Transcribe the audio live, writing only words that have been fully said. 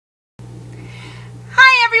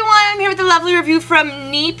I'm here with a lovely review from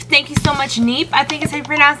Kneipp. Thank you so much, Kneipp. I think it's how you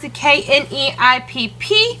pronounce it,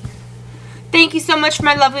 K-N-E-I-P-P. Thank you so much for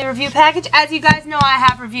my lovely review package. As you guys know, I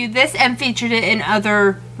have reviewed this and featured it in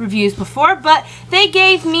other reviews before, but they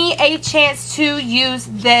gave me a chance to review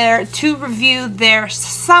their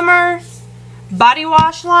summer body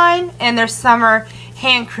wash line and their summer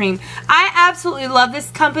hand cream. I absolutely love this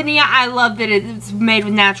company. I love that it's made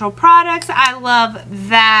with natural products. I love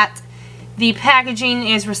that the packaging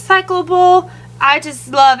is recyclable. I just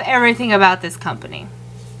love everything about this company.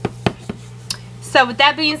 So with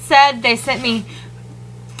that being said, they sent me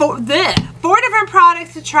four different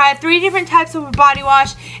products to try, 3 different types of body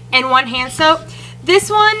wash and 1 hand soap. This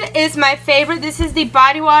one is my favorite. This is the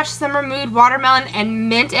Body Wash Summer Mood Watermelon and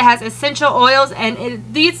Mint. It has essential oils, and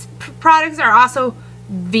these products are also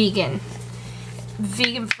vegan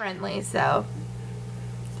friendly. So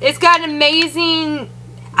it's got an amazing,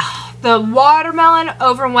 the watermelon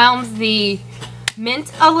overwhelms the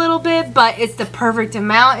mint a little bit, but it's the perfect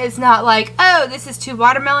amount. It's not like, oh, this is too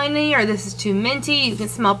watermelony or this is too minty. You can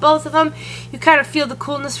smell both of them. You kind of feel the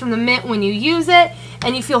coolness from the mint when you use it,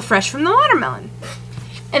 and you feel fresh from the watermelon.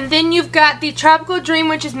 And then you've got the Tropical Dream,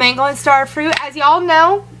 which is mango and star fruit. As y'all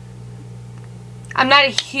know, I'm not a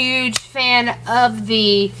huge fan of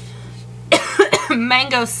the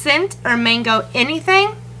mango scent or mango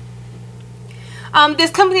anything.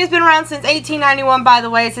 This company has been around since 1891, by the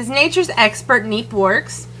way. It says Nature's Expert Kneipp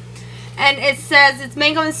Works. And it says it's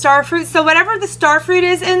mango and star fruit. So whatever the star fruit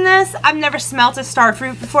is in this, I've never smelled a star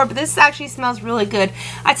fruit before, but this actually smells really good.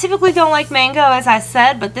 I typically don't like mango, as I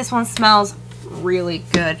said, but this one smells really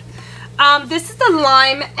good. This is the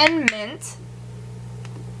lime and mint.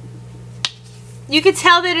 You can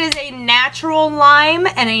tell that it is a natural lime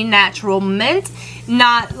and a natural mint,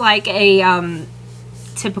 not like a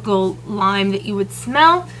typical lime that you would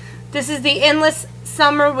smell. This is the Endless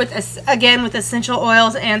Summer with, again, with essential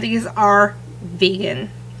oils, and these are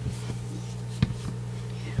vegan.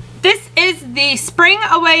 This is the Spring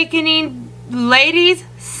Awakening Ladies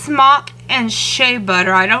Smock and Shea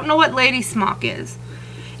Butter. I don't know what Lady Smock is.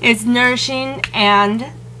 It's nourishing and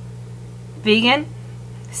vegan.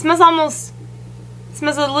 It smells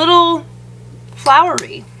a little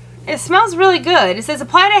flowery. It smells really good. It says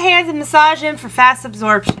apply to hands and massage in for fast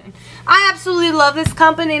absorption. I absolutely love this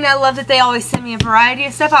company, and I love that they always send me a variety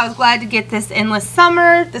of stuff. I was glad to get this Endless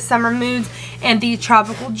Summer, the Summer Moods, and the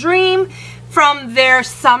Tropical Dream from their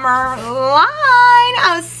summer line.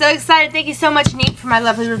 I was so excited. Thank you so much, Kneipp, for my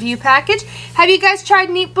lovely review package. Have you guys tried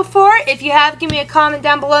Kneipp before? If you have, give me a comment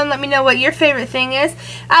down below and let me know what your favorite thing is.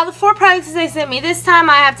 Out of the 4 products they sent me this time,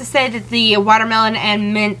 I have to say that the watermelon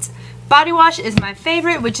and mint body wash is my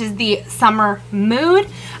favorite, which is the Summer Mood.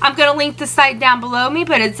 I'm going to link the site down below me,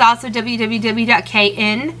 but it's also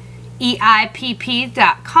www.kneipp.com.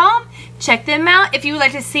 Check them out. If you would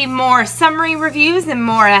like to see more summary reviews and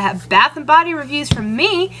more bath and body reviews from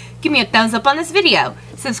me, give me a thumbs up on this video.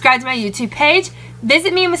 Subscribe to my YouTube page.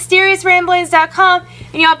 Visit me at mysteriousramblings.com,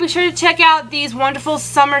 and y'all be sure to check out these wonderful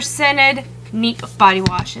summer scented Kneipp body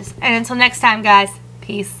washes. And until next time, guys,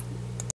 peace.